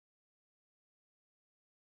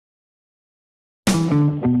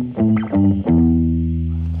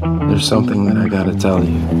There's something that I gotta tell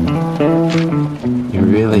you. You're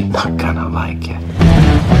really not gonna like it.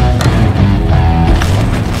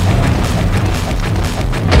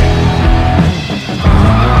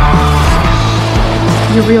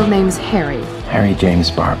 Your real name's Harry. Harry James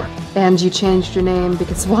Barber. And you changed your name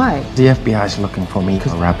because why? The FBI's looking for me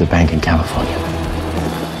because I robbed a bank in California.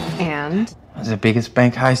 And? It was the biggest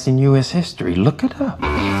bank heist in U.S. history. Look it up.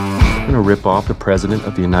 I'm gonna rip off the President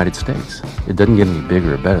of the United States. It doesn't get any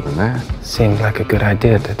bigger or better than that. Seemed like a good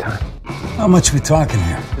idea at the time. How much are we talking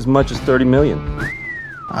here? As much as 30 million.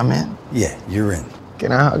 I'm in. Yeah, you're in.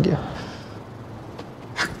 Can I hug you?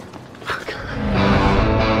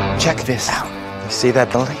 Check this out. You see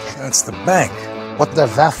that building? That's the bank. What the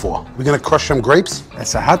that for? We gonna crush some grapes?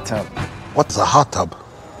 That's a hot tub. What's a hot tub?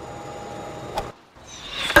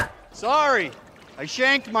 Sorry, I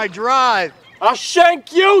shanked my drive. I'll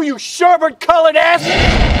shank you, you sherbet-colored ass!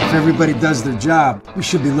 If everybody does their job, we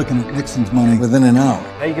should be looking at Nixon's money within an hour.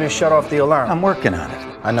 How are you gonna shut off the alarm? I'm working on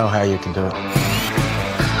it. I know how you can do it.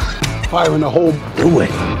 Fire in the hole. Do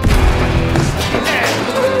it.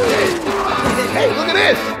 Hey, look at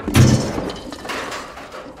this!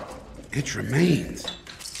 It remains.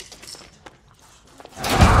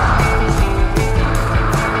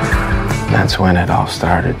 That's when it all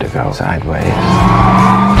started to go sideways.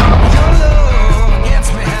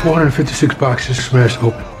 456 boxes smashed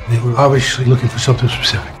open. They were obviously looking for something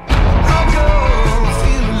specific.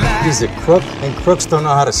 He's a crook, and crooks don't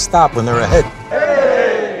know how to stop when they're ahead.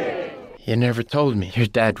 You never told me your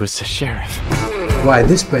dad was the sheriff. Why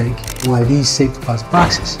this bank? Why these safe deposit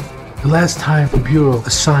boxes? The last time the Bureau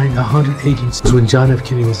assigned 100 agents was when John F.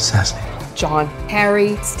 Kennedy was assassinated. John,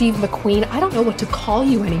 Harry, Steve McQueen. I don't know what to call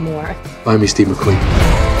you anymore. Buy me Steve McQueen.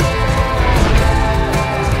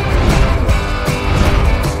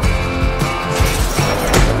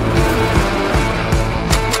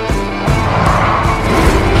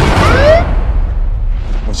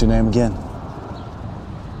 What's your name again?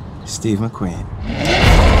 Steve McQueen.